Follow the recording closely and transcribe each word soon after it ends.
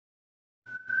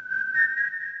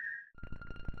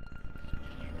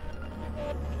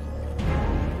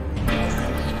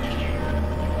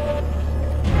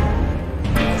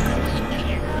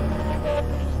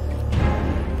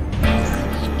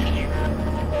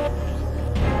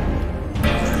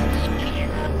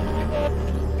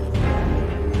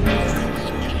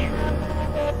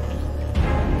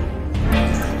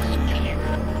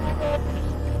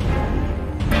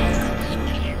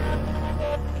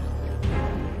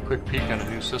quick peek on a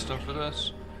new system for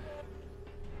this.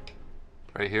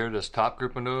 Right here, this top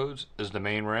group of nodes is the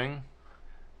main ring.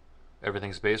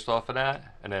 Everything's based off of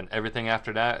that, and then everything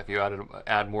after that, if you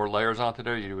add more layers onto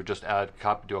there, you would just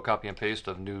do a copy and paste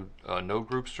of new node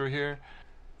groups through here.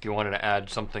 If you wanted to add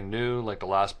something new, like the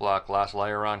last block, last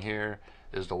layer on here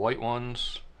is the white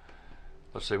ones.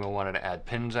 Let's say we wanted to add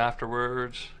pins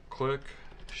afterwards. Click,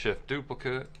 shift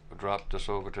duplicate, we'll drop this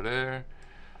over to there.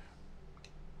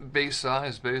 Base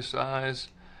size, base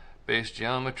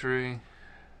geometry,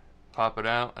 pop it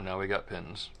out, and now we got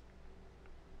pins.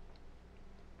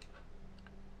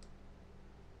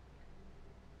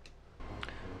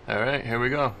 Alright, here we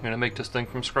go. I'm going to make this thing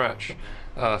from scratch.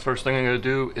 First thing I'm going to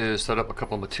do is set up a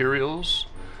couple materials.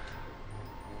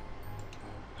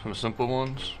 Some simple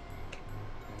ones.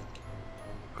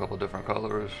 A couple different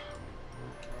colors.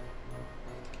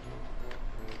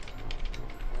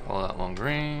 Call that one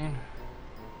green.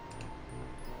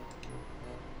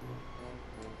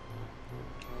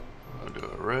 I'll do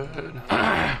a red.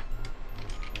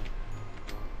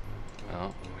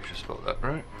 Oh, we should spell that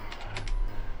right.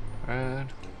 Red.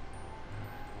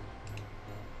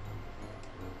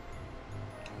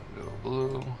 Do a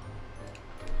blue.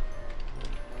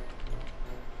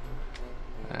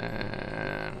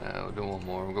 And I'll do one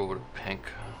more. We'll go with a pink.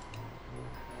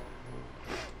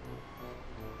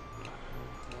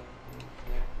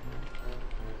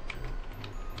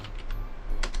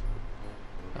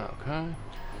 Okay.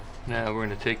 Now we're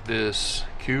going to take this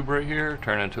cube right here,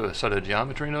 turn it into a set of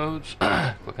geometry nodes.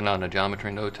 Clicking on the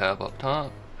geometry node tab up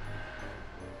top.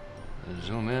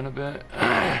 Zoom in a bit.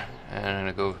 And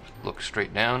I go look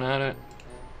straight down at it.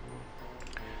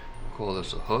 Call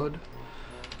this a HUD.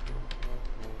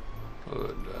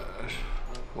 HUD dash.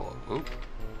 Call it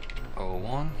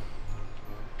 01.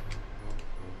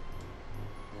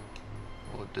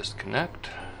 We'll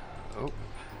disconnect. Oh.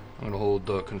 I'm going to hold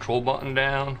the control button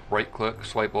down, right click,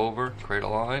 swipe over, create a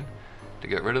line to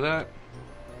get rid of that.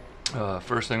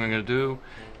 First thing I'm going to do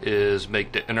is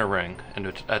make the inner ring, and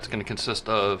that's going to consist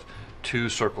of 2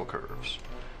 circle curves.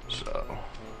 So,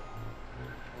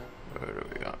 where do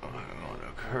we go? I'm going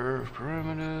to curve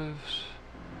primitives,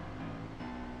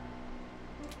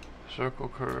 circle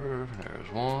curve,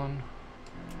 there's one.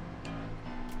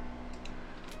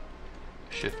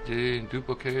 Shift D,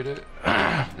 duplicate it,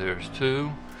 there's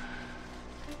 2.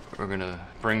 We're going to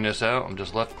bring this out. I'm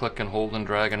just left clicking, holding,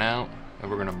 dragging out,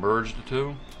 and we're going to merge the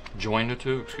 2, join the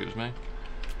 2, excuse me.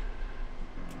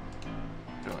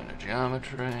 Join the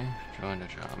geometry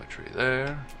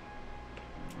there.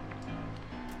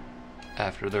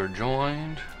 After they're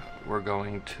joined, we're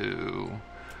going to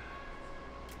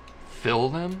fill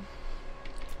them.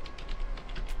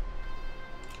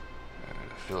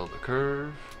 Fill the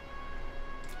curve.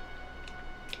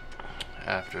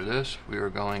 After this, we are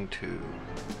going to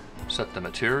set the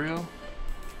material.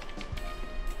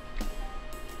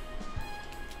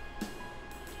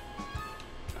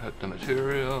 Hit the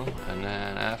material, and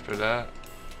then after that,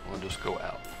 we'll just go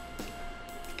out.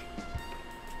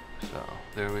 So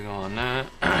there we go on that.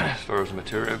 As far as the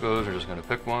material goes, we're just going to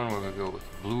pick one. We're going to go with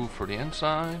blue for the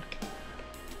inside.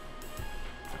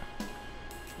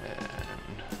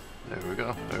 And there we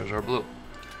go. There's our blue.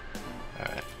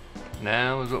 Alright.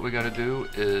 Now is what we got to do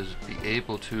is be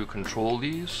able to control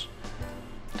these.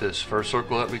 This first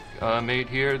circle that we made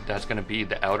here, that's going to be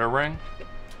the outer ring.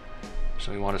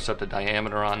 So we want to set the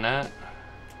diameter on that.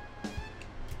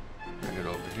 Bring it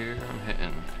over here. I'm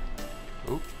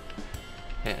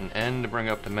hitting N to bring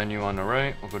up the menu on the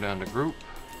right. We'll go down to group.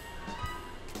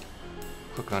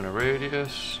 Click on the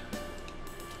radius.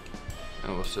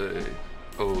 And we'll say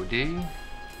OD.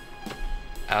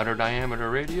 Outer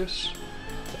diameter radius.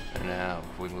 And now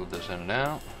if we move this in and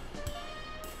out,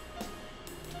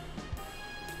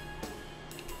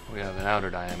 we have an outer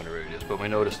diameter radius, but we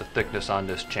notice the thickness on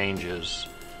this changes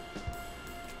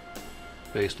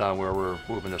based on where we're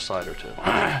moving the slider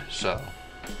to. So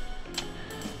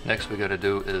next we got to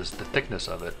do is the thickness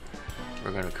of it.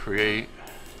 We're going to create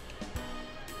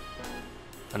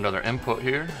another input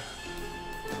here,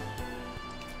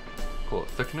 call it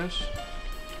thickness.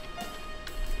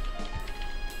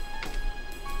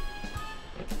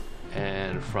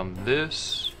 And from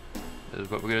this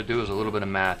is what we're going to do is a little bit of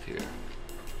math here.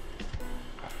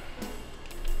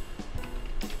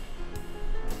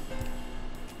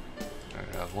 We're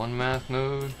going to have one math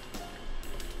node,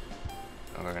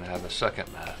 and we're going to have a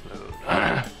second math node.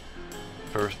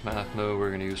 First math node, we're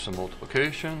going to use some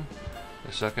multiplication.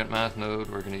 The second math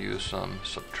node, we're going to use some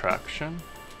subtraction.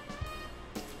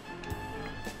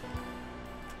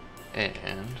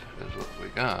 And is what we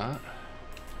got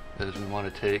is we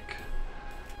want to take,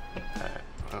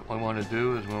 what we want to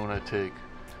do is we want to take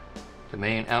the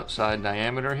main outside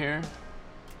diameter here,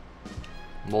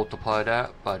 multiply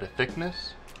that by the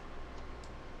thickness.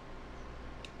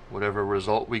 Whatever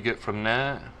result we get from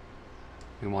that,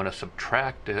 we want to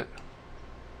subtract it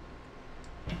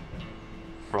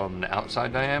from the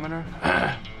outside diameter.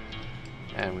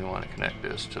 And we want to connect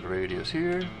this to the radius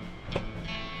here.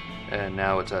 And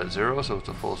now it's at 0, so it's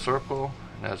a full circle.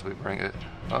 And as we bring it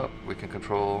up, we can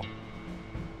control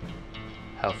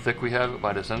how thick we have it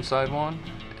by this inside one.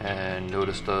 And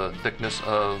notice the thickness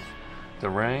of the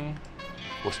ring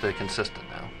will stay consistent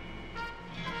now.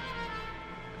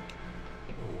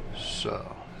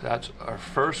 So that's our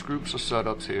first groups of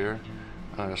setups here.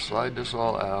 I'm going to slide this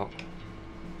all out.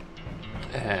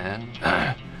 And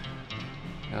I'm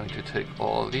going to take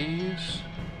all these,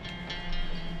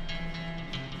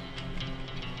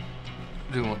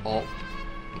 doing alt,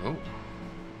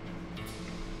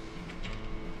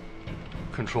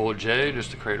 Control J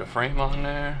just to create a frame on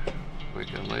there. We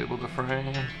can label the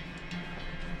frame.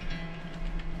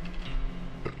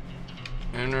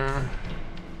 Inner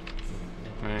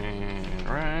main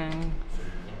ring.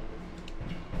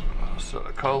 Set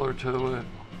a color to it.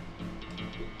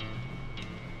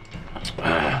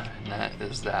 And that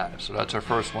is that. So that's our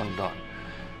first one done.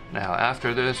 Now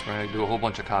after this, we're going to do a whole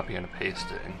bunch of copying and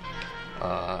pasting. We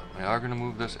are going to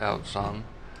move this out some.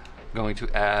 Going to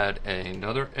add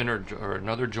another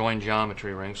another join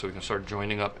geometry ring so we can start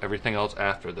joining up everything else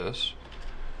after this.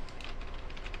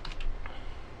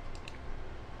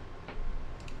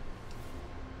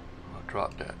 I'll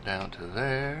drop that down to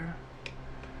there.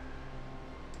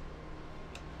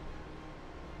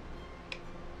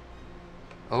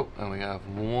 Oh, and we have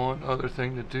one other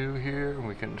thing to do here.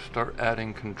 We can start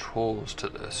adding controls to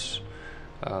this,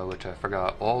 which I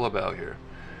forgot all about here.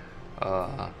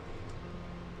 I'm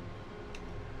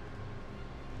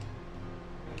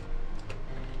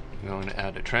going to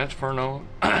add a transfer node,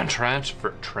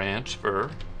 transform,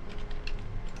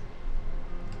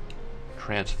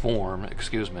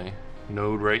 excuse me,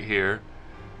 node right here.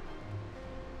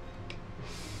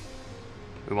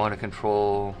 We want to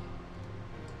control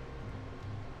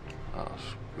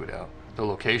screw it out. The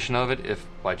location of it, if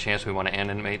by chance we want to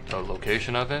animate the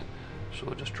location of it. So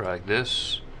we'll just drag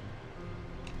this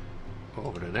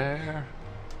over to there.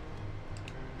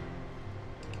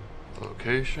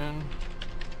 Location.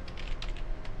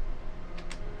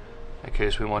 In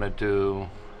case we want to do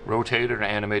rotate it or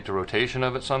animate the rotation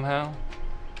of it somehow.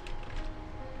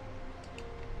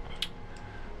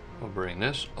 We'll bring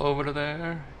this over to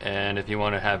there. And if you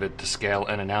want to have it to scale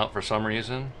in and out for some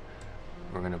reason,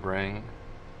 we're going to bring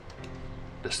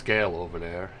the scale over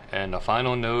there, and the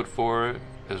final node for it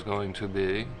is going to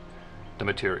be the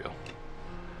material.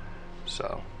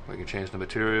 So we can change the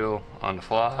material on the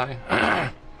fly.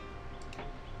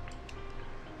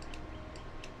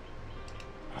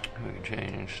 We can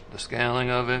change the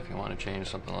scaling of it if you want to change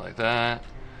something like that.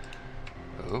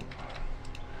 Oh.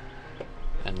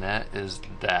 And that is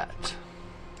that.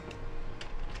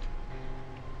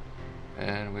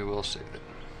 And we will save it.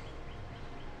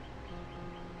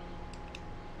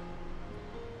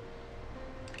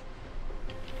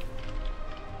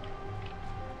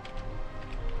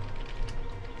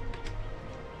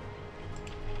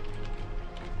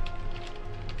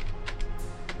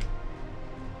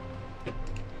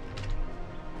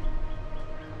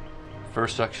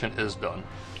 First section is done.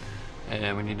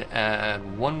 And we need to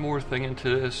add one more thing into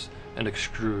this, an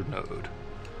extrude node.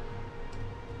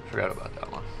 Forgot about that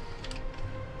one.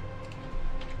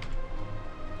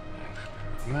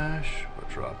 Extrude mesh, we'll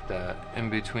drop that in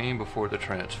between before the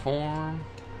transform.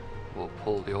 We'll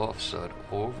pull the offset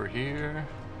over here,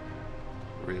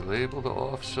 relabel the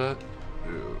offset,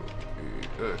 do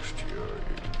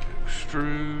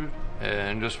extrude,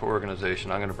 and just for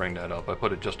organization, I'm going to bring that up. I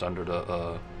put it just under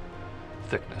the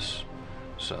thickness.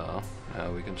 So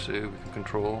now we can see we can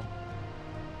control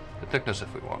the thickness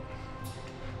if we want.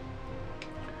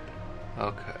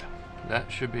 Okay,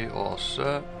 that should be all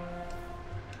set.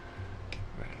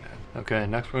 Okay,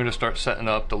 next we're going to start setting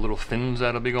up the little fins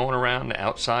that'll be going around the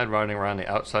outside, riding around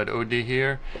the outside OD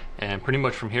here, and pretty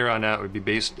much from here on out would be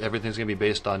based, everything's going to be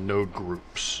based on node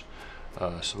groups.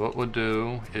 So what we'll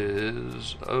do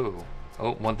is,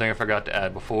 one thing I forgot to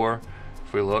add before,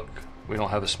 if we look, we don't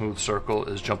have a smooth circle,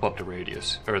 is jump up the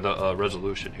radius, or the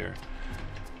resolution here.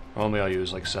 Normally I'll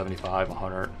use like 75,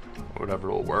 100, whatever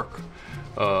will work.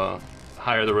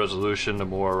 Higher the resolution, the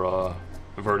more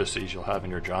vertices you'll have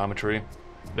in your geometry.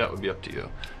 That would be up to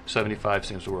you. 75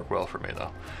 seems to work well for me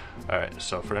though. Alright,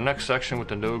 so for the next section with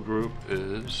the node group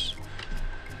is,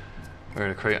 we're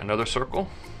going to create another circle.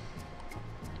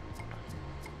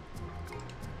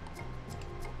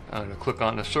 I'm going to click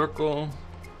on the circle,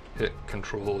 hit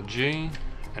Control G,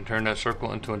 and turn that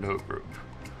circle into a node group.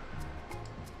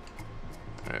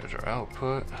 There's our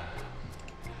output.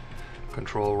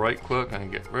 Control right click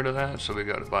and get rid of that, so we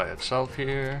got it by itself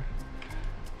here.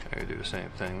 I do the same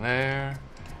thing there.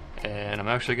 And I'm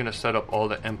actually going to set up all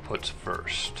the inputs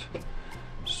first.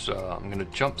 So I'm going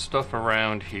to jump stuff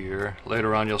around here.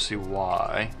 Later on you'll see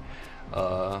why.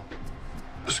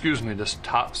 Excuse me, this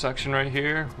top section right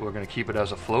here, we're going to keep it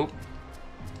as a float.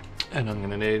 And I'm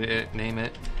going to name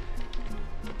it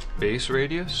base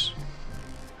radius.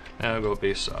 And I'll go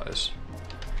base size.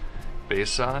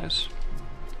 Base size.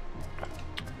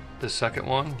 The second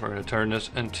one, we're going to turn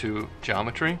this into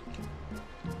geometry.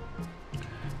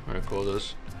 We're going to call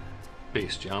this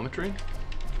base geometry.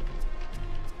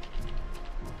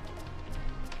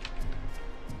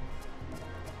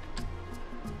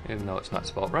 Even though it's not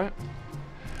spelled right.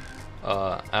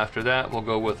 After that, we'll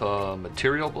go with a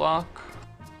material block.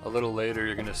 A little later,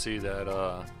 you're going to see that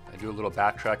I do a little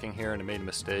backtracking here and I made a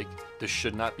mistake. This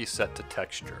should not be set to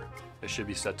texture. It should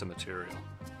be set to material.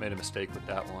 Made a mistake with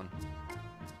that one.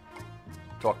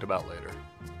 Talked about later.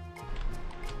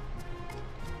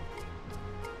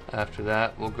 After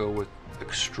that, we'll go with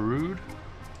extrude.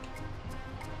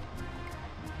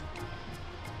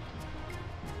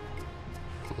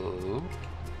 Flow.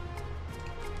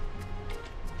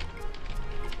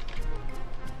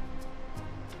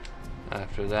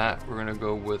 After that, we're going to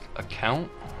go with account.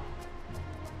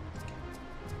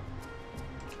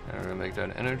 And we're going to make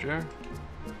that an integer.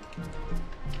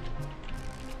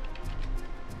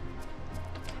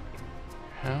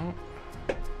 Count.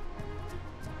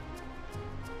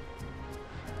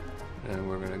 And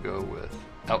we're going to go with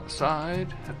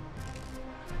outside.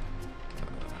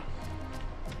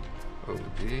 OD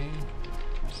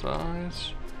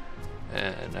size.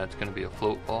 And that's going to be a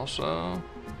float also.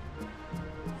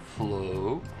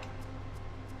 Float.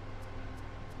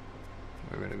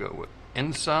 We're going to go with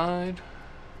inside.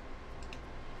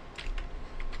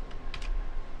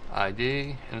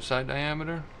 ID, inside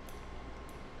diameter.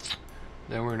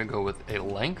 Then we're going to go with a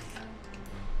length.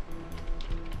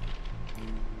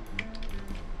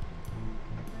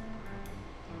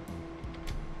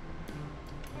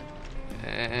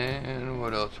 And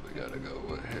what else we got to go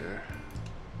with here?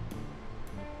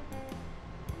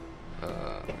 We're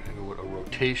going to go with a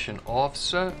rotation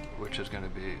offset, which is going to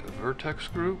be a vertex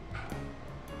group.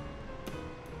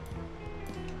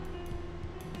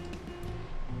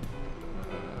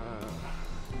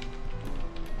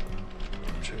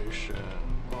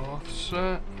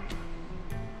 Offset.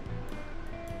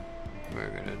 We're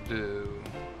going to do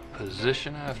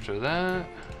position after that.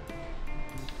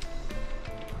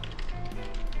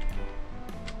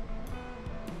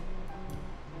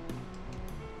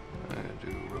 We're going to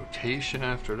do rotation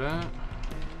after that.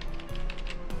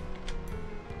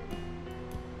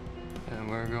 And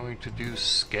we're going to do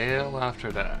scale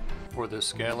after that. For this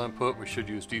scale input, we should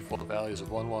use default values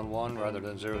of 111 rather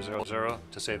than 000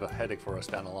 to save a headache for us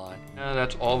down the line. And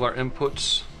that's all of our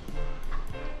inputs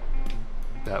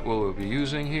that we'll be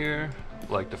using here.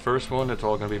 Like the first one, it's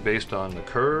all going to be based on the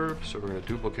curve. So we're going to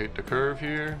duplicate the curve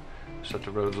here. Set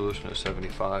the resolution to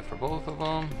 75 for both of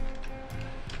them.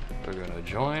 We're going to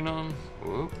join them.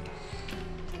 Whoop.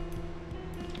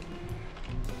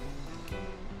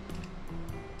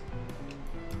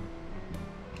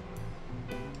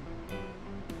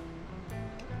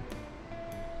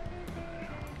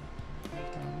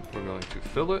 We're going to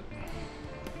fill it.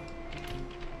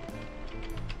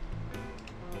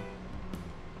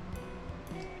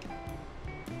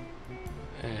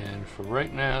 And for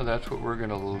right now, that's what we're going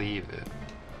to leave it.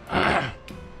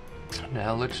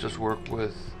 Now let's just work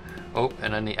with,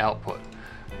 and then the output.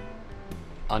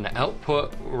 On the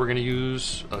output, we're going to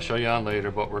use, I'll show you on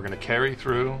later, but we're going to carry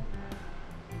through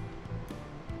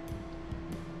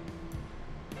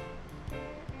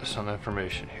some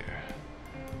information here.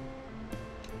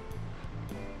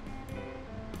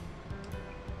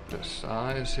 The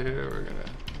size here, we're going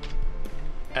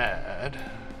to add.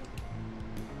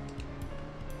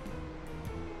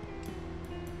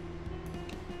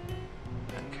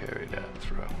 And carry that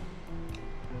through.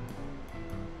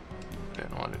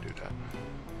 Didn't want to do that.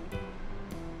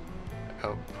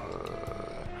 Output.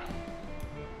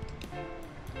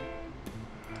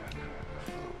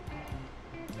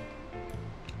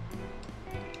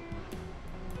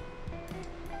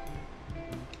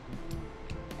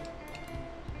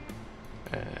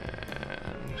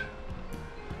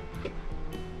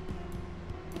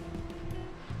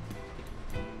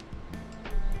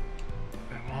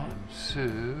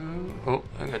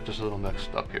 I got just a little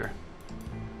mixed up here.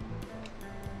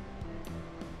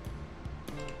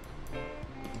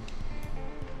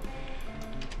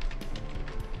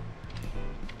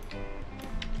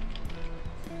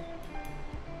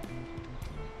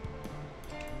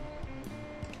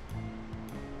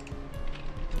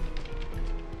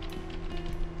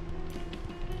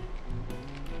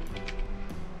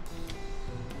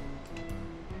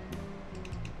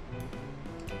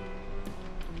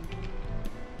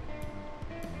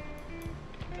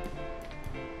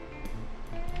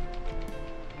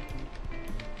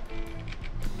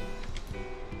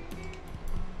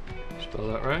 Spell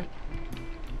that right?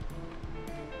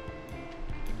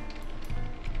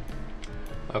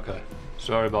 Okay,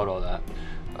 sorry about all that.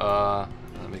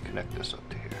 Let me connect this up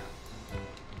to here.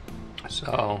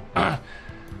 So,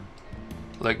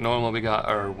 like normal, we got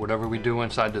our whatever we do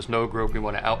inside this node group, we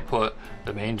want to output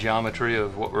the main geometry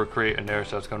of what we're creating there,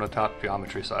 so that's going to top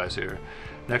geometry size here.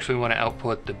 Next, we want to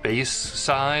output the base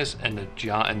size and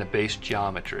the base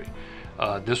geometry.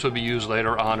 This would be used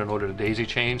later on in order to daisy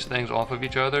chain things off of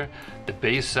each other. The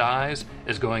base size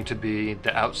is going to be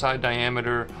the outside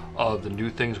diameter of the new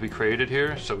things we created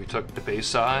here. So we took the base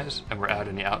size and we're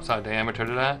adding the outside diameter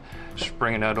to that, just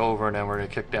bringing that over, and then we're going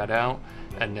to kick that out.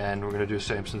 And then we're going to do the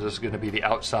same, since this is going to be the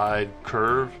outside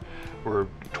curve, we're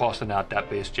tossing out that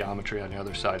base geometry on the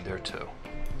other side there too.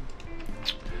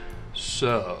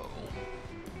 So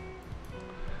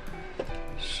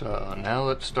now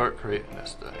let's start creating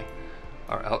this thing.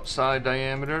 Our outside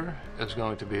diameter is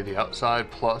going to be the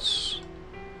outside plus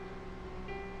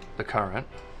the current.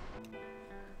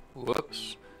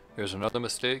 Whoops, here's another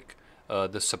mistake.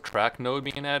 This subtract node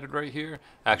being added right here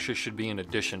actually should be an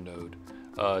addition node.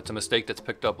 It's a mistake that's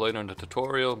picked up later in the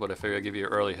tutorial, but I figure I'd give you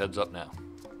an early heads up now.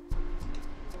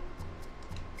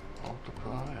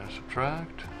 Multiply and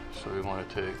subtract. So we want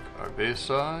to take our base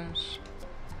size,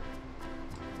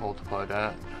 multiply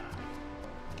that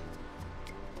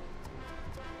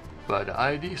by the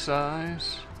ID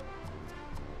size,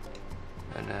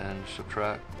 and then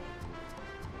subtract,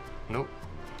 nope,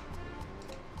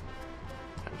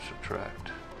 and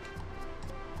subtract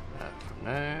that from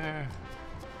there,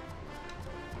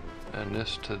 and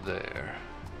this to there.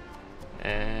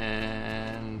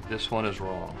 And this one is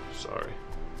wrong, sorry.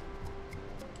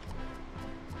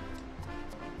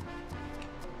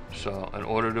 So in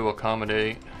order to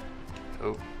accommodate,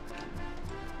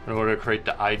 in order to create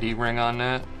the ID ring on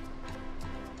that,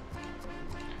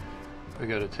 we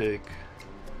got to take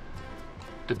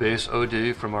the base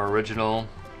OD from our original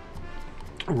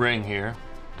ring here,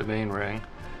 the main ring.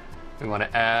 We want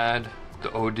to add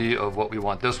the OD of what we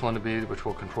want this one to be, which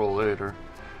we'll control later,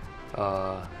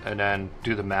 and then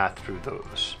do the math through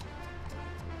those.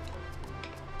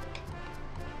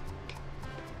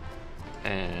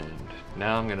 And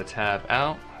now I'm going to tab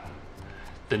out.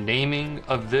 The naming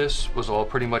of this was all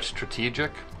pretty much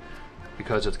strategic,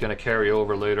 because it's going to carry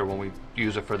over later when we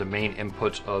use it for the main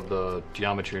inputs of the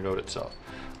geometry node itself.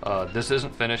 This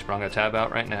isn't finished, but I'm going to tab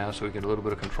out right now so we get a little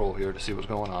bit of control here to see what's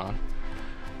going on.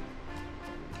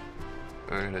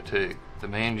 We're going to take the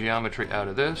main geometry out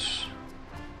of this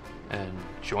and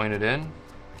join it in.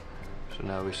 So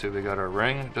now we see we got our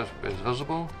ring just is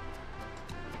visible.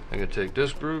 I'm going to take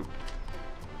this group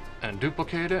and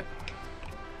duplicate it.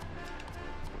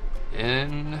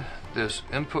 In this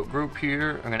input group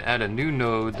here, I'm going to add a new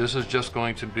node. This is just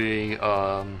going to be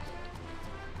a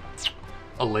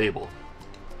label.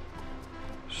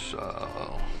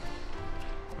 So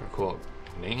we're called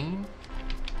name,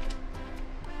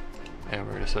 and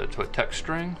we're going to set it to a text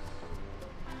string.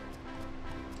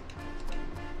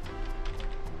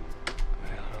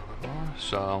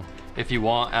 So if you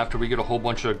want, after we get a whole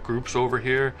bunch of groups over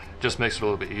here, just makes it a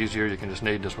little bit easier. You can just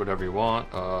name this whatever you want.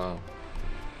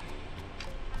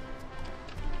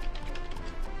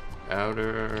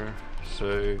 Outer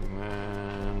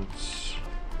segments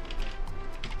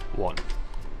 1.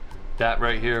 That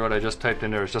right here, what I just typed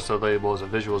in there, is just a label, as a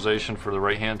visualization for the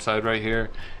right hand side right here.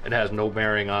 It has no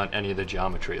bearing on any of the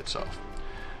geometry itself.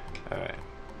 Alright,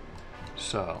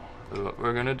 so what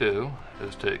we're going to do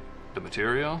is take the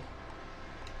material,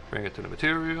 bring it to the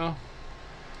material,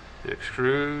 the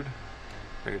extrude,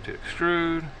 bring it to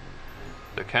extrude,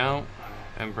 the count,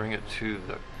 and bring it to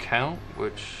the count,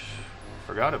 which I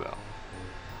forgot about.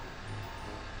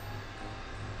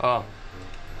 Oh,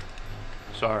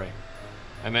 sorry.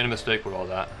 I made a mistake with all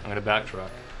that. I'm going to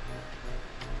backtrack.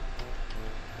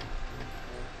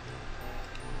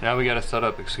 Now we got to set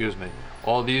up, excuse me,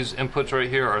 all these inputs right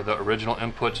here are the original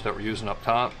inputs that we're using up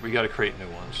top. We got to create new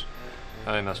ones.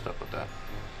 I messed up with that.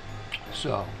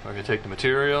 So we're going to take the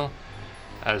material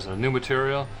as a new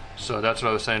material. So that's what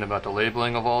I was saying about the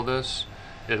labeling of all this.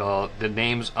 The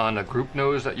names on the group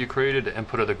nodes that you created, the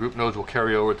input of the group nodes will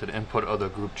carry over to the input of the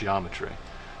group geometry.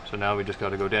 So now we just got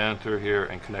to go down through here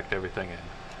and connect everything in.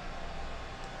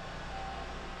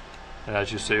 And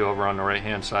as you see over on the right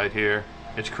hand side here,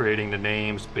 it's creating the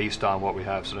names based on what we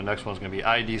have. So the next one's going to be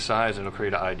ID size, and it'll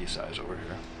create an ID size over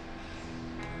here.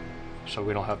 So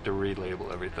we don't have to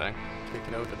relabel everything. Take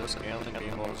note of this alien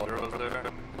being all 0 over there.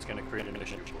 It's going to create an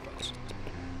issue for us.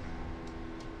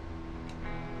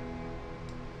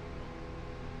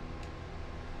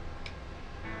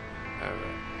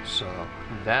 Alright, so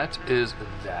that is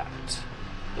that.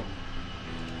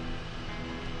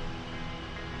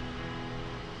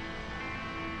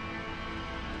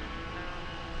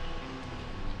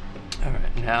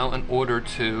 Now, in order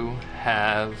to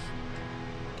have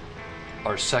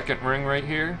our second ring right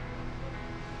here,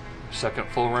 second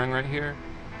full ring right here,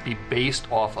 be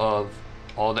based off of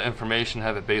all the information,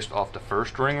 have it based off the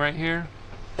first ring right here,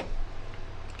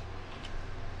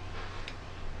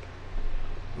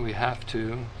 we have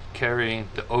to carry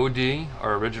the OD,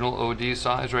 our original OD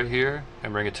size right here,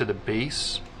 and bring it to the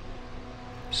base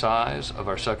size of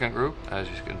our second group. As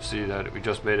you can see that we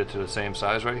just made it to the same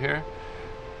size right here.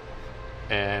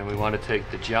 And we want to take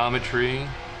the geometry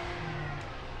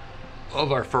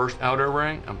of our first outer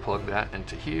ring and plug that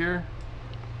into here.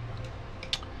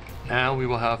 Now we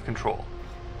will have control.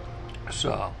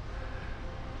 So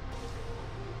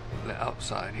the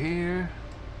outside here.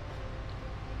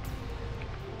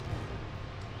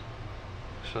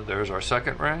 So there's our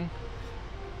second ring.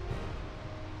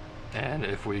 And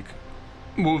if we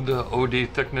move the OD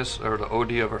thickness or the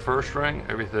OD of our first ring,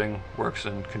 everything works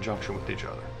in conjunction with each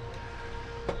other.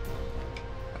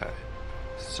 Alright,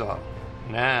 so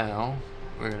now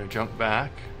we're going to jump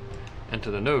back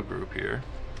into the node group here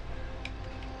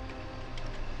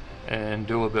and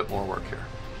do a bit more work here.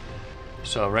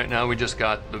 So right now we just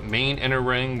got the main inner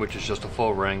ring, which is just a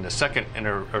full ring, the second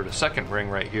inner, or the second ring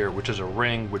right here, which is a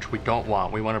ring which we don't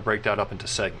want. We want to break that up into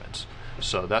segments.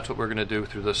 So that's what we're going to do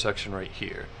through this section right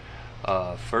here.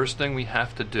 First thing we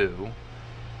have to do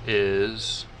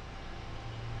is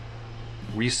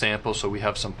resample so we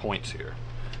have some points here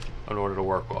in order to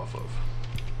work off of.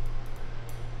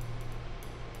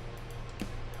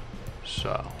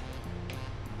 So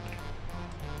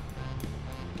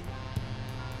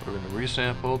we're going to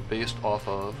resample based off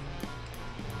of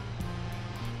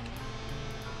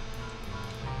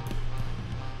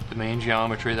the main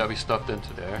geometry that we stuffed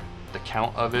into there. The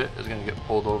count of it is going to get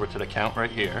pulled over to the count right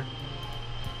here.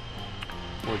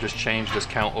 We'll just change this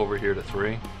count over here to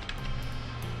 3,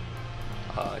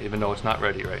 even though it's not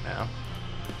ready right now.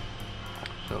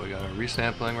 So we got a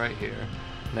resampling right here.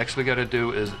 Next we got to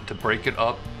do is to break it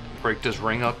up, break this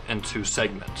ring up into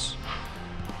segments.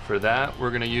 For that, we're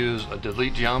going to use a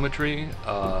delete geometry,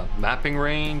 mapping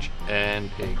range, and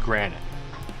a granite.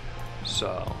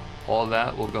 So all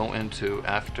that will go into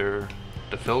after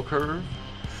the fill curve.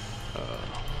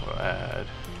 We'll add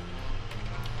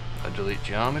a delete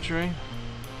geometry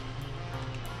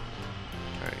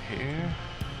right here.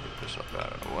 Get this up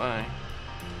out of the way.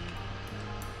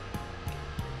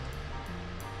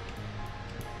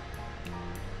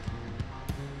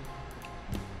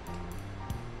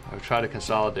 I'll try to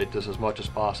consolidate this as much as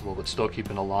possible, but still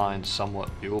keeping the lines somewhat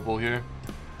viewable here.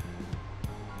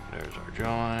 There's our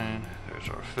join, there's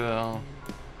our fill,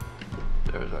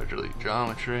 there's our delete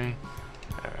geometry.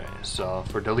 Alright, so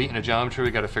for deleting a geometry,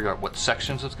 we got to figure out what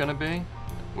sections it's going to be,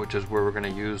 which is where we're going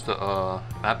to use the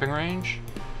mapping range.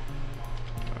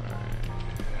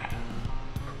 Alright.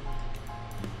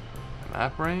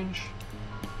 Map range.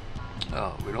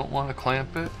 Oh, we don't want to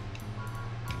clamp it.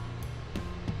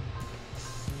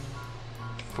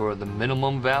 For the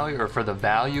minimum value, or for the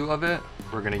value of it,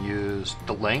 we're going to use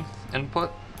the length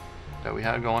input that we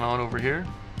had going on over here.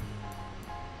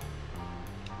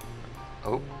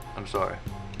 Oh, I'm sorry.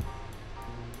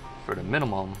 For the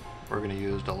minimum, we're going to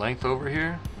use the length over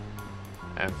here.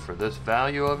 And for this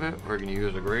value of it, we're going to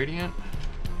use a gradient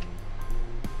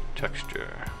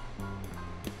texture.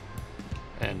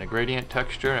 And the gradient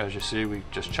texture, as you see, we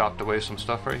just chopped away some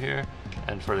stuff right here.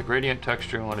 And for the gradient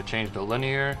texture, we want to change the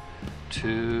linear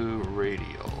to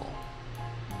radial.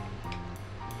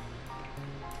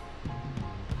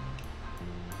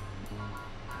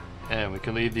 And we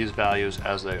can leave these values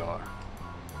as they are.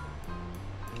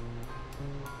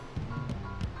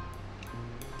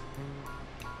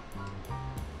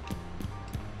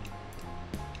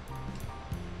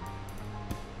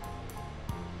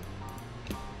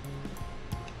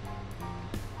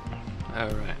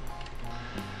 Alright.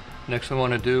 Next we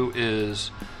want to do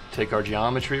is take our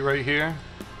geometry right here,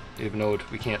 even though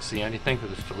we can't see anything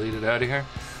because it's deleted out of here.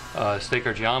 Let's take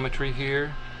our geometry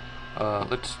here.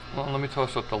 Let me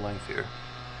toss up the length here.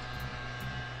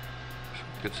 So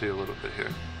you can see a little bit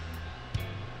here.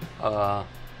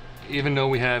 Even though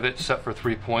we have it set for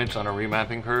 3 points on a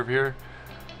remapping curve here,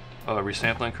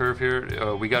 resampling curve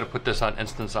here, we got to put this on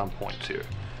instance on points here.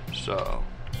 So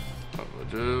what we'll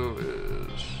do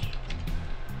is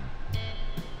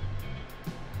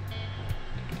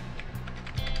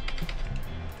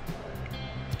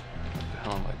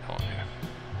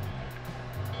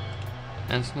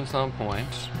instance on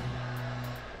points.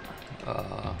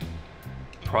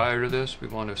 Prior to this, we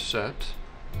want to set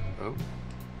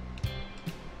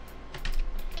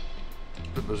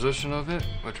the position of it,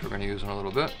 which we're going to use in a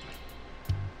little bit,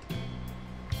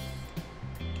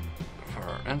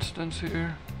 for instance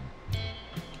here.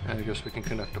 And I guess we can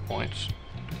connect the points.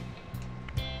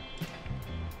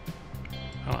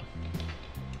 Come on.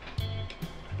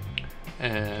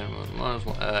 And we might as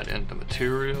well add in the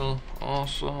material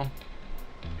also.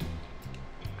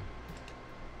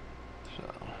 So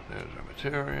there's our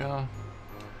material.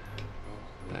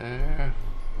 There.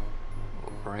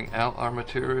 We'll bring out our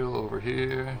material over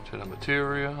here to the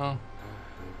material.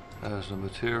 As the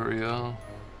material.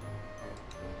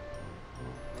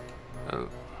 Oh.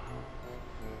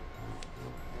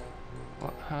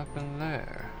 What happened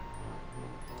there?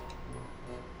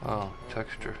 Oh,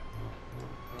 texture.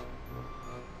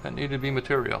 That needed to be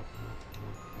material.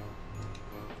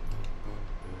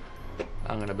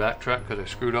 I'm going to backtrack because I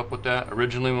screwed up with that.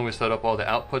 Originally when we set up all the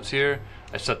outputs here,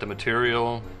 I set the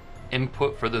material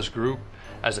input for this group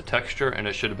as a texture, and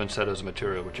it should have been set as a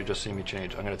material, which you just see me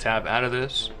change. I'm going to tab out of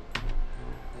this,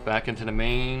 back into the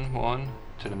main one,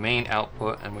 to the main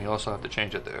output, and we also have to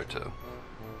change it there too.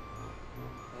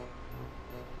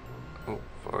 Oh,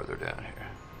 farther down here.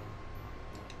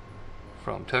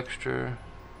 From texture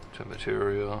to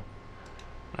material.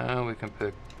 Now we can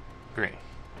pick green.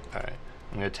 Alright,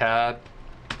 I'm going to tab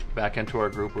back into our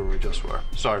group where we just were.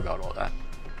 Sorry about all that.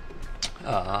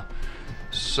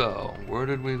 So, where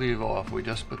did we leave off? We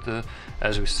just put the,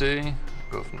 as we see,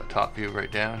 go from the top view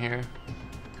right down here.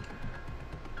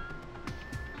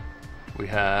 We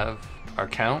have our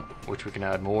count, which we can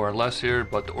add more or less here,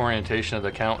 but the orientation of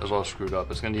the count is all screwed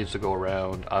up. It's going to need to go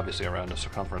around, obviously around the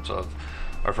circumference of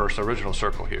our first original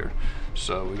circle here.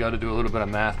 So we got to do a little bit of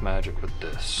math magic with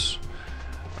this.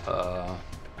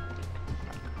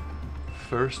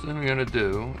 First thing we're going to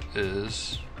do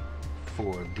is,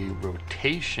 for the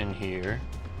rotation here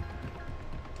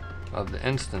of the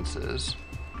instances,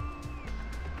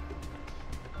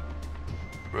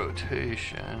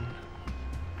 rotation,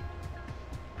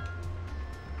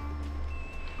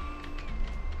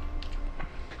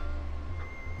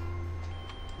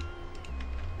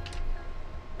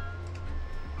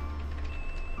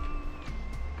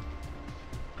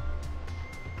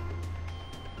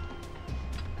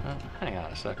 hang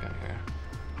on a second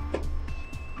here.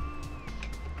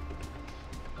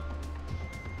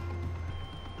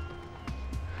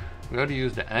 We got to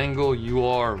use the angle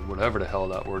UR, whatever the hell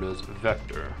that word is,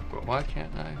 vector. But why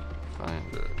can't I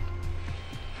find it?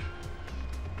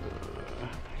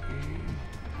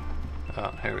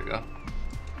 Oh, here we go.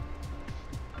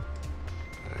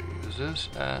 I use this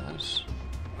as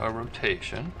a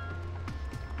rotation.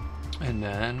 And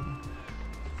then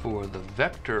for the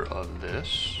vector of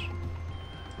this,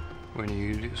 when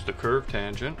you use the curve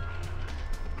tangent,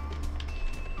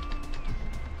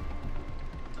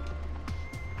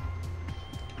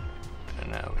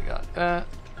 and now we got that.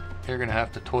 You're gonna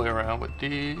have to toy around with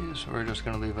these. We're just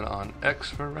gonna leave it on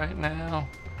X for right now.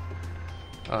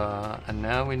 And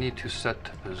now we need to set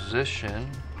the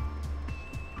position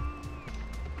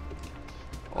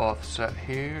offset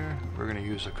here. We're gonna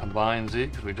use a combine Z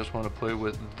because we just want to play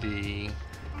with the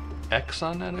X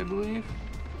on that, I believe.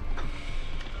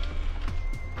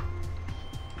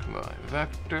 Combine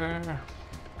vector.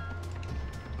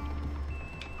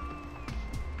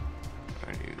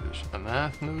 I'm gonna use a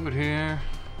math node here.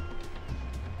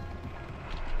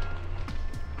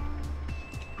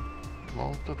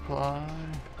 Multiply.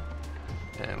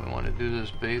 And we want to do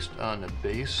this based on the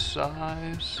base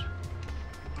size.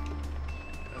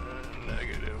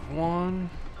 -1.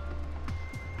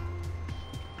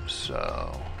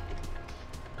 So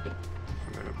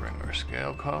we're going to bring our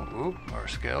scale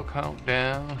count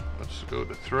down. Let's go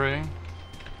to 3.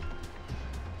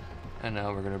 And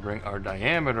now we're going to bring our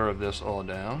diameter of this all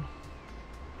down.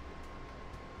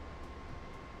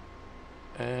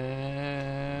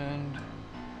 And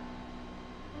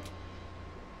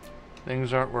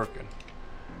things aren't working.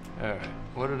 Alright,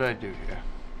 what did I do here?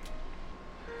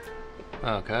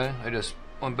 Okay, I just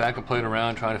went back and played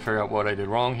around trying to figure out what I did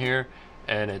wrong here,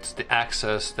 and it's the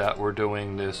axis that we're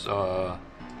doing this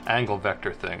angle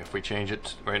vector thing. If we change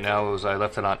it, right now I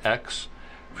left it on X,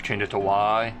 if we change it to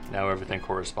Y, now everything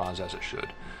corresponds as it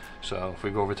should. So if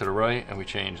we go over to the right and we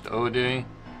change the OD,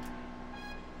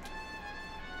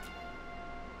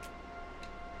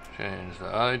 change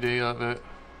the ID of it,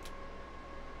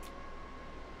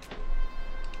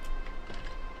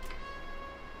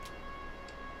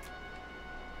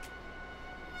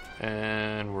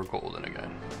 and we're golden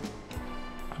again.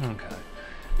 Okay,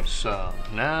 so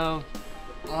now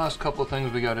last couple of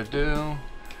things we got to do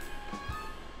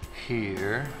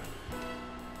here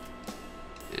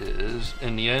is,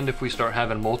 in the end, if we start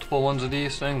having multiple ones of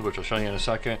these things, which I'll show you in a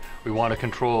second, we want to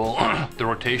control the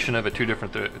rotation of it two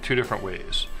different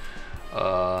ways.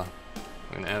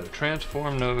 I'm going to add a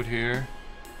transform node here.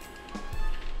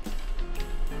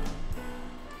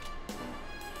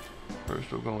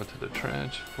 First we'll go into the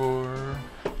transform.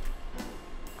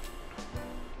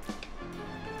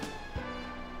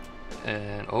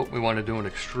 And oh, we want to do an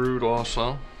extrude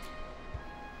also.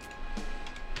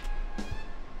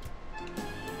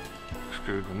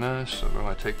 Extrude the mesh. So we're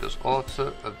going to take this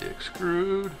offset of the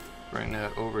extrude, bring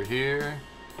that over here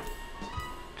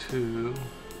to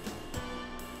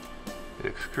the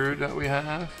extrude that we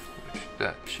have, which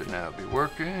that should now be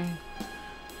working.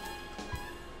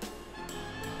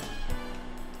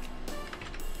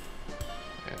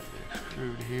 Add the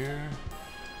extrude here.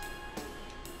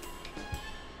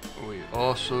 We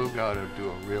also got to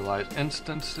do a realize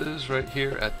instances right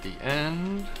here at the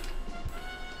end.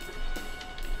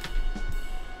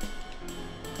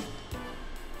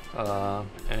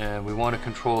 And we want to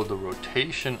control the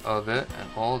rotation of it and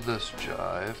all this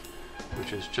jive,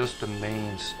 which is just the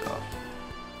main stuff.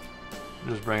 I'm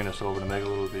just bringing this over to make it a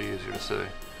little bit easier to see.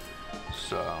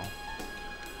 So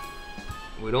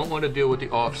we don't want to deal with the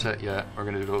offset yet. We're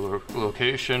going to do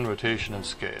location, rotation, and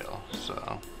scale.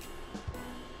 So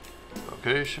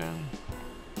location,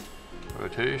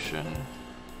 rotation,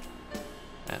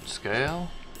 and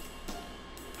scale.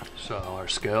 So our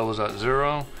scale was at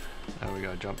 0, and we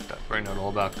gotta jump that, bring that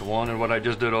all back to 1. And what I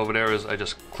just did over there is I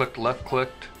just left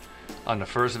clicked on the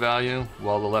first value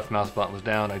while the left mouse button was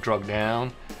down. I drug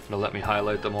down, it'll let me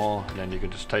highlight them all, and then you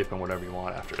can just type in whatever you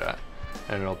want after that,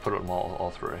 and it'll put them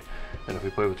all three. And if we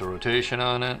play with the rotation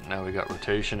on it, now we got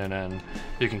rotation, and then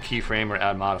you can keyframe or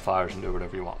add modifiers and do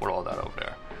whatever you want with all that over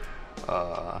there.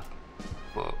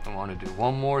 But I want to do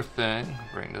one more thing.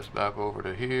 Bring this back over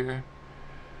to here.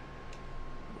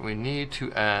 We need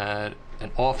to add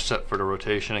an offset for the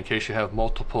rotation in case you have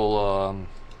multiple,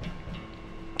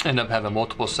 end up having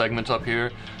multiple segments up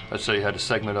here. Let's say you had a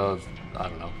segment of, I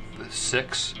don't know,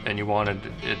 6, and you wanted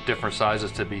it different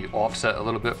sizes to be offset a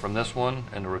little bit from this one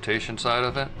and the rotation side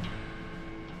of it.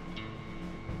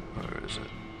 Where is it?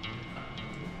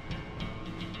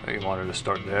 You wanted to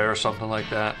start there or something like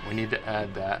that. We need to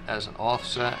add that as an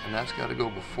offset, and that's got to go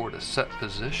before the set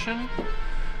position.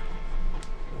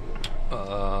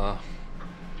 Try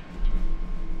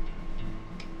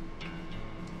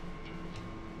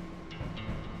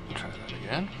that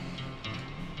again.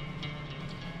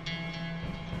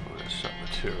 For the set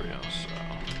material, so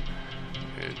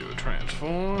we're going to do a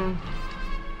transform.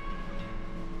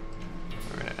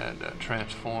 We're going to add that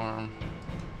transform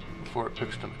before it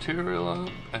picks the material up,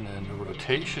 and then the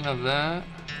rotation of that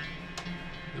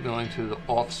is going to the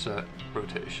offset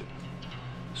rotation.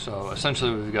 So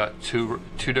essentially we've got two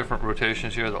different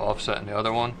rotations here, the offset and the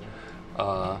other one.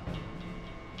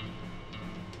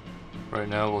 Right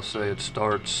now we'll say it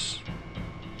starts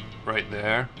right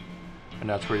there, and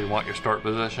that's where you want your start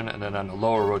position. And then on the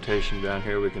lower rotation down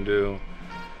here we can do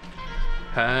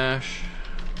hash,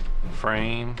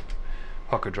 frame,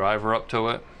 hook a driver up to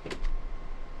it,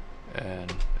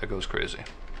 and it goes crazy.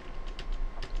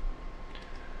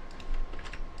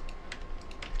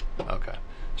 Okay,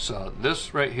 so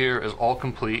this right here is all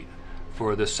complete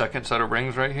for this second set of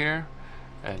rings right here.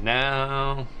 And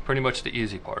now pretty much the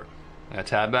easy part. I'm gonna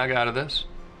tab back out of this.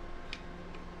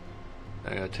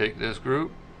 I'm gonna take this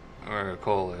group, we're gonna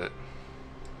call it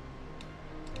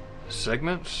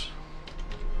segments.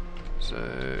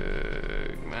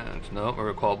 No, we're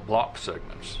gonna call it block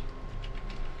segments.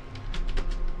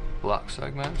 Block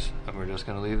segments, and we're just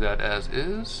going to leave that as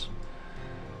is.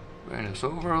 Bring this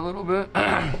over a little bit.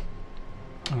 We're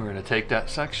going to take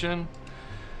that section,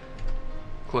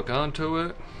 click onto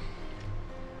it,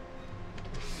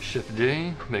 Shift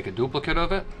D, make a duplicate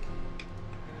of it.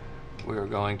 We're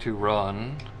going to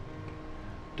run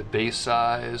the base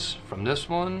size from this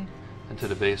one into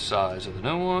the base size of the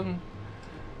new one,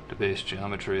 the base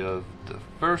geometry of the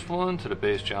first one to the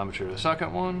base geometry of the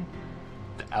second one.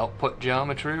 The output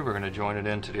geometry, we're going to join it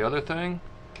into the other thing,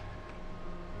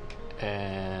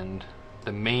 and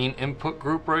the main input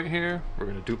group right here, we're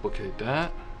going to duplicate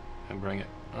that and bring it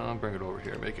over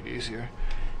here, make it easier,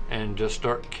 and just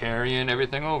start carrying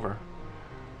everything over.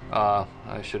 I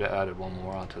should have added one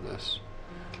more onto this.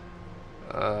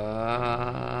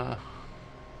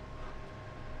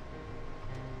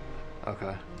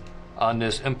 Okay, on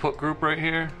this input group right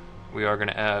here, we are going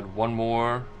to add one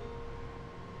more.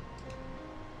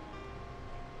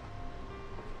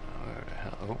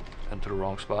 Oh, into the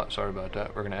wrong spot, sorry about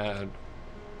that. We're going to add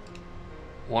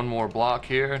one more block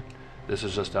here. This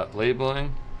is just that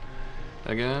labeling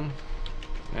again.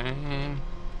 And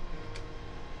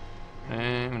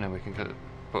then we can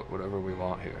put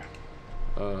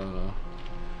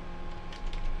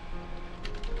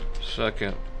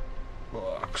second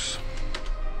box.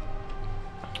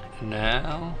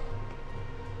 Now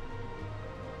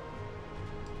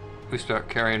we start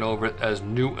carrying over it as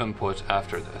new inputs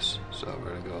after this. So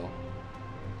we're gonna go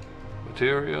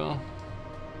material,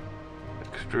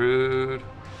 extrude,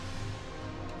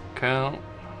 count,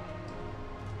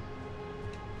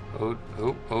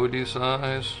 OD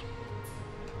size.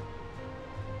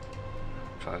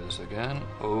 Try this again.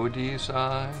 OD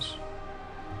size,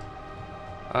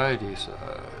 ID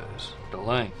size, the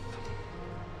length.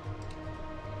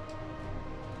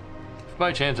 If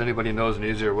by chance anybody knows an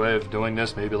easier way of doing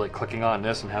this, maybe like clicking on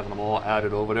this and having them all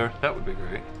added over there, that would be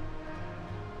great.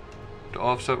 The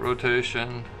offset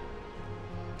rotation,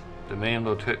 the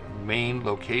main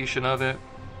location of it,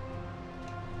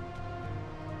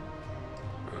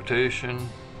 rotation,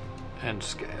 and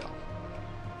scale.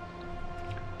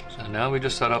 So now we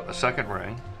just set up a second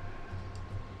ring,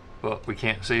 but we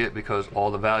can't see it because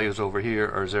all the values over here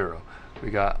are 0. We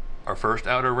got our first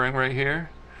outer ring right here.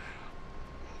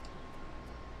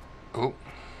 Oh.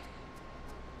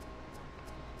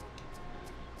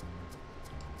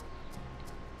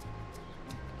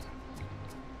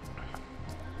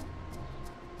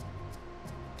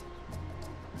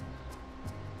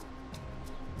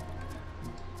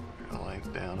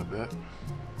 Length down a bit.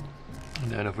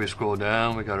 And then if we scroll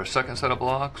down, we got our second set of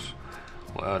blocks.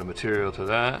 We'll add a material to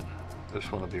that.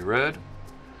 This one will be red.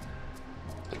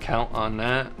 The count on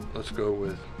that, let's go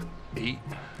with 8.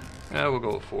 Yeah, we'll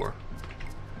go with 4.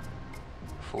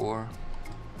 4.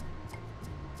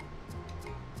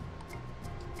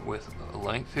 With a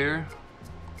length here.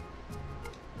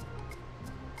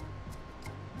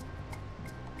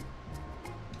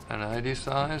 An ID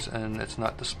size, and it's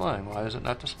not displaying. Why is it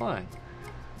not displaying?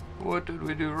 What did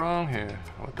we do wrong here?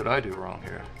 What did I do wrong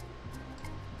here?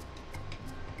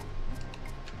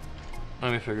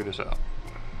 Let me figure this out.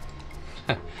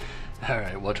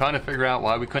 Alright, well, trying to figure out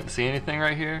why we couldn't see anything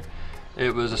right here,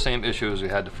 it was the same issue as we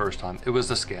had the first time. It was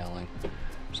the scaling.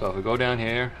 So if we go down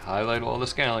here, highlight all the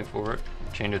scaling for it,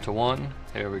 change it to 1,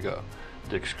 here we go.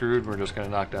 The extrude, we're just going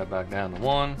to knock that back down to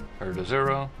 1, or to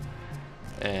 0.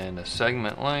 And the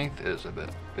segment length is a bit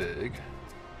big.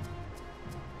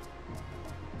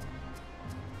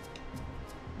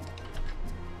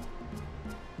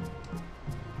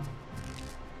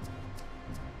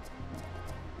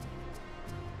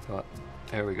 But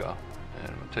here we go.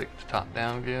 And we'll take the top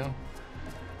down view.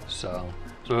 So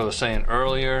I was saying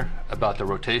earlier about the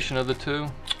rotation of the two.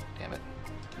 Damn it.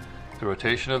 The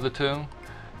rotation of the two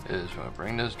is, we're going to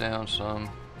bring this down some.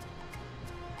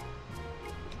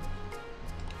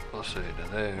 We'll say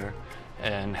to there.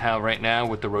 And how right now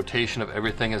with the rotation of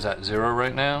everything is at 0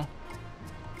 right now.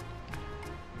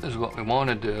 This is what we want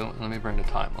to do. Let me bring the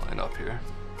timeline up here.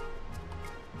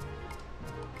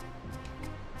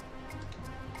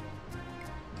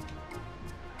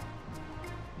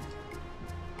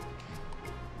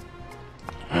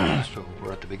 So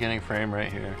we're at the beginning frame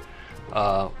right here.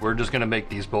 We're just going to make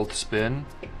these both spin.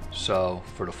 So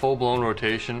for the full-blown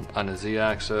rotation on the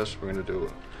z-axis, we're going to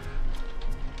do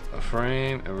a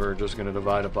frame, and we're just going to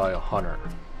divide it by 100.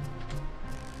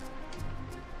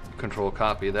 Control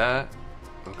copy that.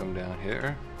 We'll come down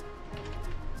here.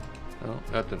 No,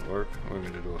 that didn't work. We're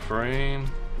going to do a frame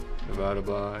divided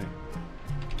by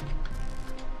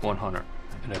 100.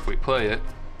 And if we play it,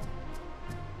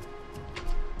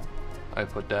 I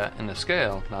put that in the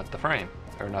scale, not the frame,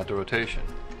 or not the rotation.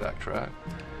 Backtrack.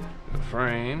 The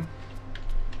frame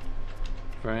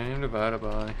divided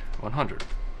by 100.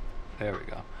 There we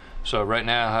go. So right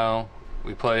now how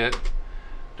we play it,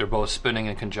 they're both spinning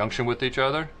in conjunction with each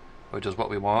other, which is what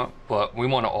we want, but we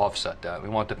want to offset that. We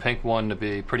want the pink one to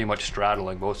be pretty much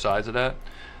straddling both sides of that.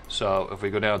 So if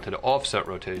we go down to the offset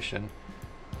rotation,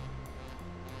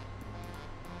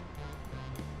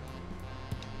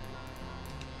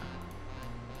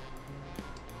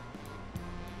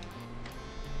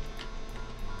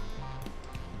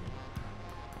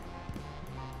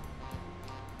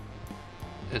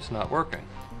 it's not working.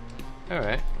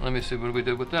 Alright, let me see what we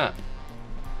did with that.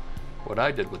 What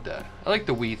I did with that. I like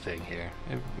the we thing here.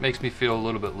 It makes me feel a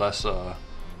little bit less of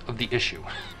the issue.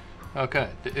 Okay,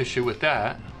 the issue with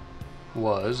that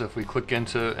was if we click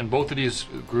into, and both of these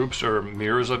groups are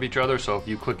mirrors of each other, so if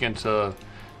you click into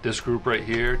this group right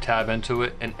here, tab into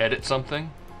it, and edit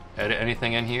something, edit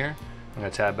anything in here, I'm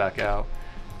going to tab back out,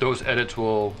 those edits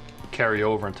will carry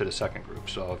over into the second group.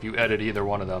 So if you edit either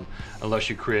one of them, unless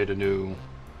you create a new,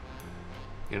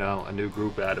 a new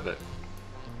group out of it.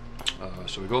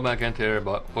 So we go back into there,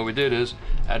 but what we did is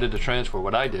added the transform.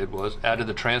 What I did was added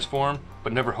the transform,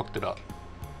 but never hooked it up.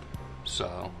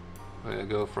 So we're gonna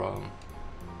go from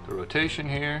the rotation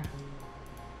here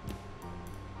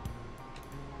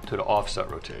to the offset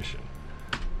rotation.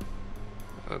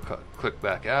 Click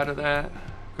back out of that,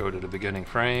 go to the beginning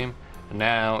frame, and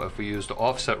now if we use the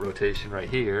offset rotation right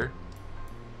here,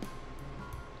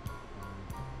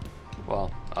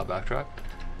 well, I'll backtrack.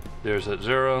 There's at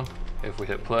 0. If we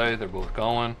hit play, they're both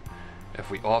going.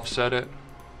 If we offset it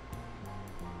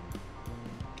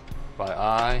by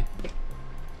I,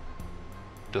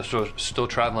 they're still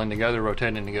traveling together,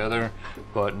 rotating together,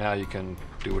 but now you can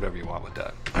do whatever you want with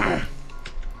that.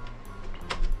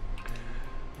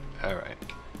 All right.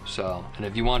 So, and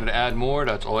if you wanted to add more,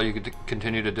 that's all you could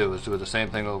continue to do, is do the same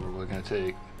thing over. We're going to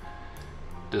take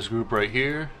this group right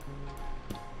here,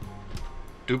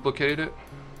 duplicate it.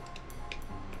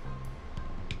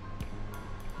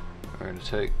 We're going to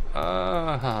take,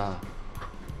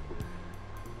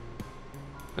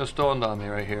 just dawned on me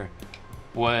right here.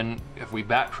 If we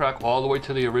backtrack all the way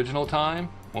to the original time,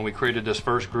 when we created this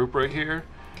first group right here,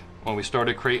 when we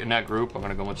started creating that group, I'm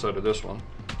going to go inside of this one.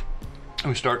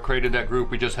 We created that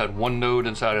group, we just had one node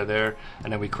inside of there,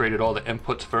 and then we created all the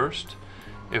inputs first.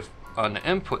 If on the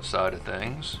input side of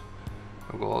things,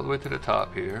 we'll go all the way to the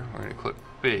top here, we're going to click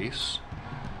base,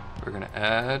 we're going to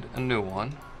add a new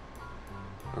one,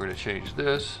 we're going to change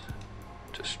this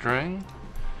to string,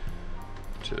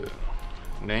 to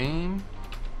name,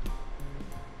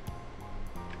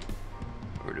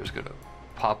 we're just going to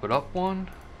pop it up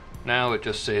one. Now it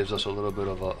just saves us a little bit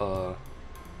of a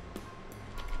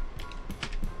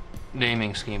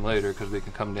naming scheme later, because we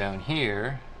can come down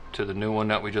here to the new one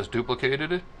that we just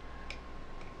duplicated it,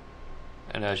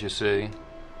 and as you see,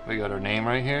 we got our name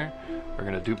right here. We're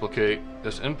going to duplicate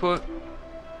this input.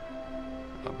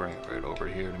 I'll bring it right over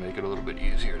here to make it a little bit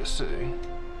easier to see,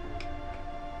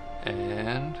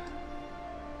 and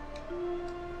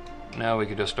now we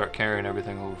can just start carrying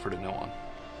everything over for the new one.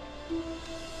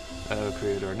 That'll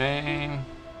create our name.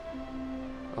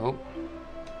 Oh,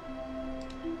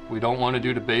 we don't want to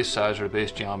do the base size or the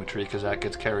base geometry because that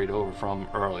gets carried over from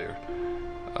earlier.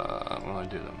 We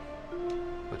want to do them.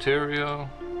 Material,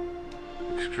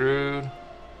 extrude.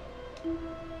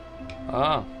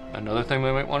 Another thing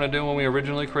we might want to do when we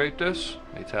originally create this,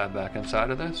 let me tab back inside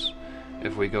of this.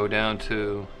 If we go down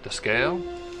to the scale,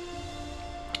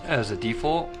 as a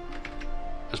default,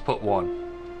 just put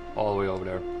 1 all the way over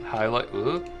there.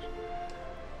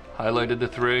 Highlighted the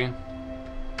 3,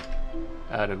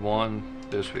 added 1.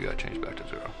 This we got changed back to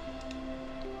 0.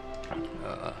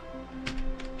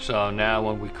 So now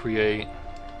when we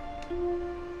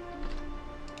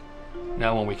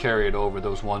carry it over,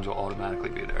 those ones will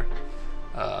automatically be there.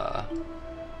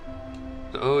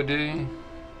 The OD,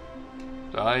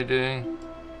 the ID,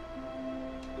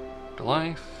 the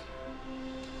length,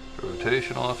 the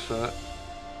rotation offset,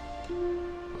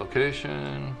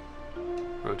 location,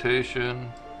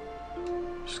 rotation,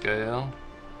 scale.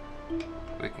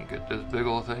 We can get this big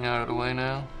old thing out of the way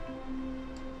now.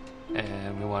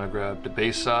 And we want to grab the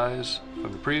base size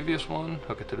from the previous one,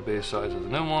 hook it to the base size of the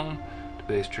new one, the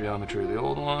base geometry of the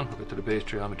old one, hook it to the base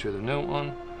geometry of the new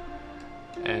one.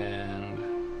 And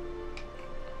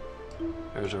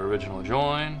there's our original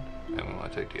join. And we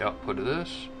want to take the output of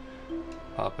this,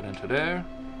 pop it into there.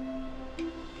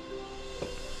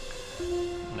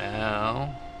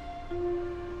 Now,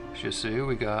 as you see,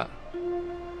 we got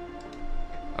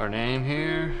our name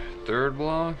here, third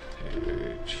block,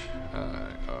 H-I-R,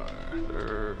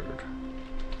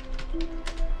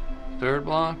 third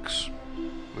blocks.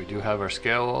 We do have our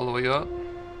scale all the way up.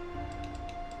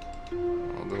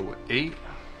 I'll go with 8.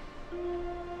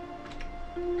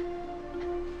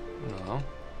 No,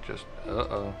 just,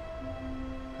 uh-oh.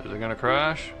 Is it gonna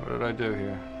crash? What did I do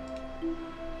here?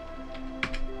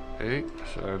 8,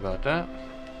 sorry about that.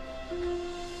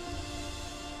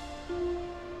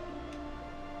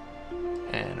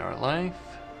 And our length,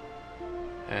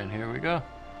 and here we go.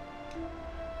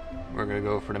 We're going to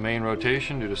go for the main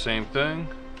rotation, do the same thing.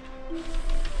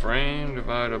 Frame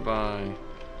divided by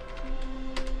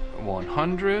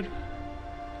 100,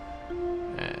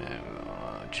 and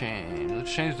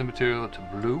let's change the material to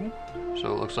blue,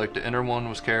 so it looks like the inner one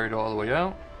was carried all the way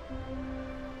out.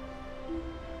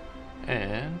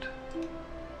 And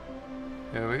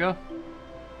here we go.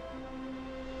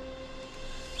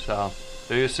 So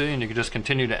there you see, and you can just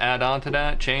continue to add on to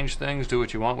that, change things, do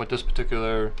what you want with this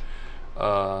particular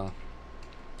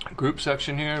group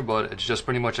section here, but it's just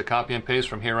pretty much a copy and paste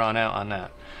from here on out on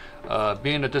that.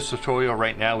 Being that this tutorial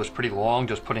right now is pretty long,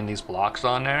 just putting these blocks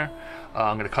on there,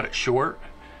 I'm going to cut it short.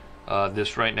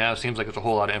 This right now seems like it's a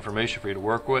whole lot of information for you to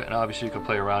work with, and obviously you can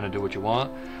play around and do what you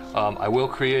want. I will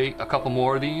create a couple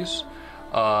more of these.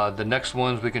 The next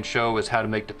ones we can show is how to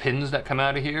make the pins that come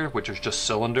out of here, which is just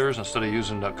cylinders instead of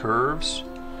using the curves.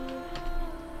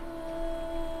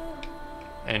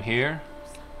 and here.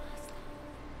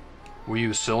 We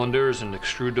use cylinders and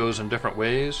extrude those in different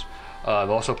ways. I've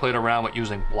also played around with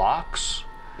using blocks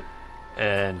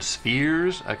and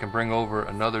spheres. I can bring over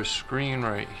another screen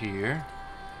right here.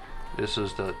 This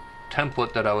is the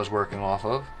template that I was working off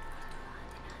of.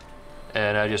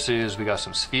 And as you see is we got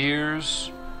some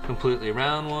spheres, completely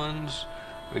round ones.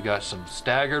 We got some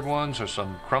staggered ones or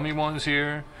some crummy ones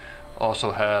here.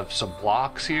 Also have some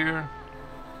blocks here.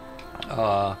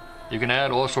 You can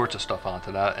add all sorts of stuff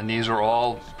onto that, and these are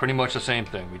all pretty much the same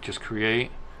thing. We just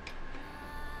create.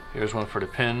 Here's one for the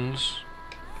pins.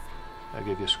 I'll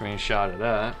give you a screenshot of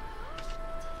that.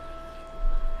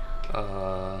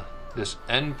 This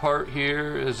end part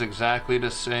here is exactly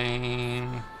the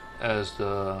same as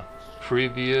the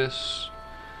previous.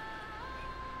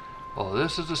 Oh,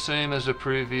 this is the same as the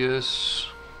previous.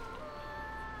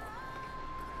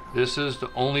 This is the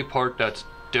only part that's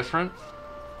different.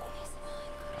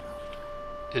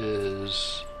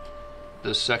 Is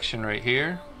this section right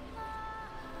here.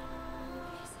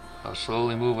 I'll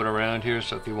slowly move it around here,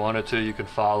 so if you wanted to, you can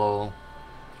follow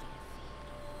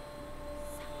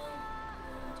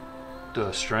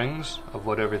the strings of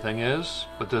what everything is.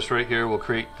 But this right here will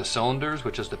create the cylinders,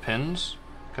 which is the pins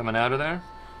coming out of there.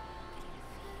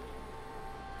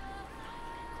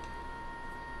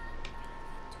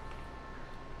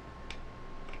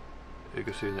 You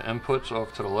can see the inputs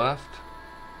off to the left.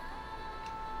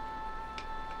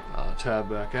 I'll tab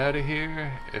back out of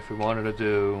here. If we wanted to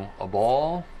do a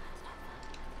ball,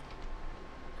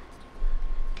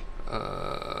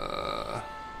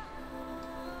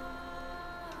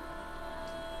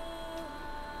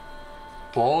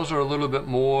 balls are a little bit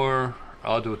more,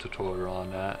 I'll do a tutorial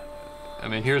on that. I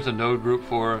mean, here's the node group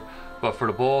for it, but for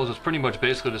the balls, it's pretty much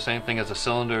basically the same thing as the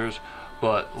cylinders,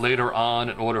 but later on,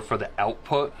 in order for the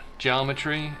output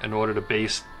geometry, in order to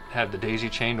have the daisy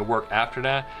chain to work after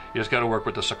that, you just got to work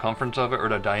with the circumference of it, or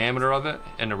the diameter of it,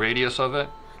 and the radius of it.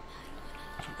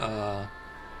 I'll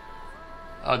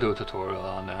do a tutorial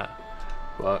on that,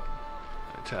 but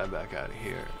I'll tab back out of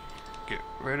here, get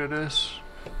rid of this.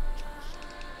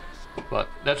 But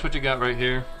that's what you got right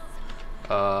here.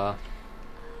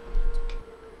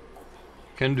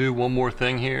 Can do one more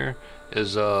thing here,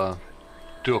 is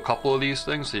do a couple of these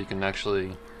things so you can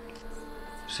actually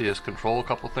see us control a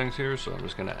couple things here. So I'm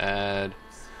just going to add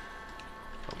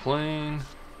a plane.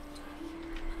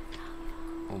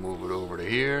 We'll move it over to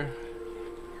here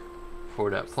for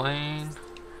that plane.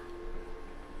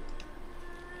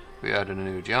 We added a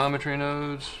new geometry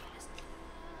nodes.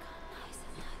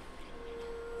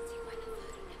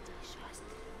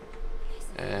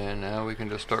 And now we can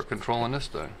just start controlling this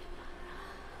thing.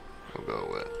 We'll go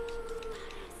with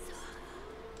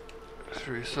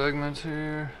 3 segments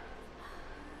here.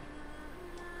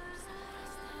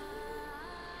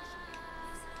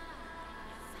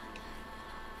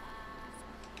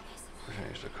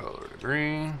 Change the color to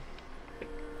green.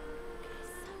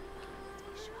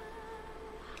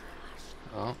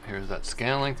 Oh, here's that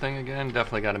scaling thing again.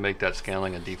 Definitely got to make that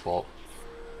scaling a default.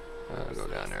 Go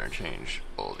down there and change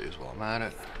all these while I'm at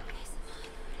it.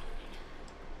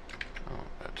 Oh,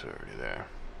 that's already there.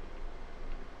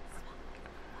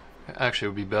 Actually, it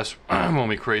would be best when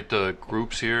we create the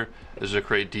groups here is to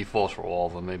create defaults for all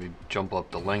of them. Maybe jump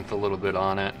up the length a little bit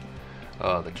on it,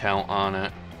 the count on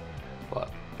it.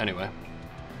 But anyway,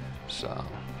 so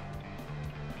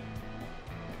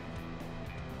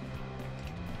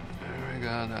there we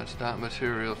go. That's that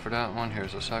material for that one.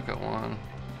 Here's the second one.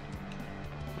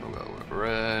 We'll go with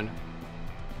red.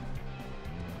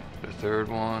 The third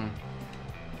one.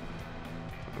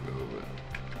 We'll go with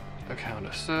a count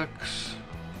of 6.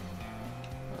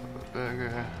 A little bit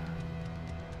bigger.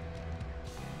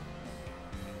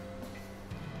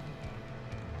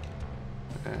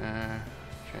 And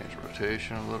change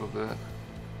rotation a little bit.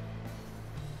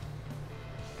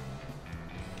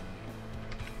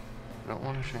 Don't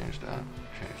want to change that.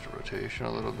 Change the rotation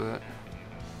a little bit.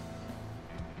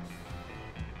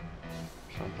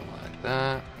 Something like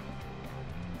that.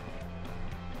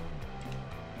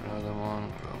 Another one.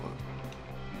 We'll go with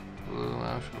blue.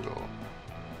 Actually, we'll go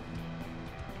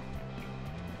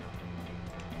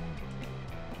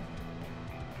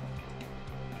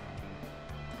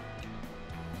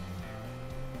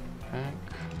pink.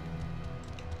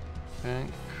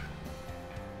 Pink.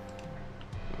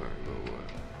 We'll go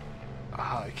with a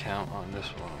high count on this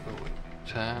one. We'll go with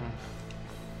 10.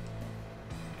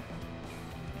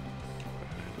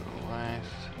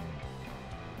 Length.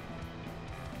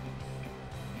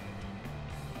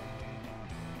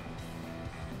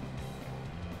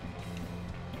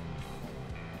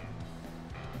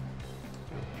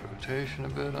 Rotation a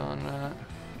bit on that.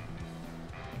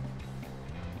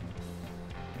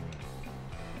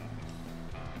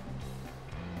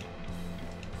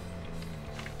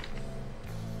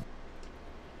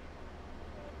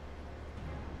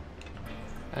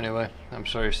 anyway, I'm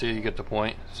sorry to see you get the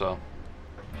point. So,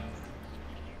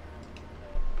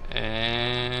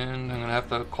 and I'm gonna have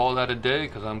to call that a day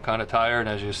because I'm kind of tired.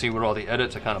 As you see with all the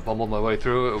edits, I kind of bumbled my way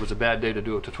through it. It was a bad day to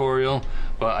do a tutorial,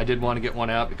 but I did want to get one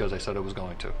out because I said I was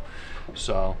going to.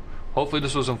 So hopefully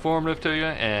this was informative to you,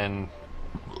 and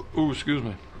ooh, excuse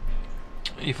me,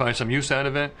 you find some use out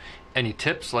of it. Any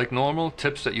tips, like normal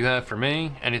tips that you have for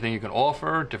me, anything you can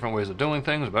offer, different ways of doing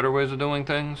things, better ways of doing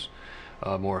things,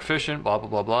 more efficient, blah blah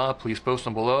blah blah, please post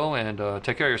them below, and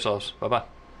take care of yourselves. Bye bye.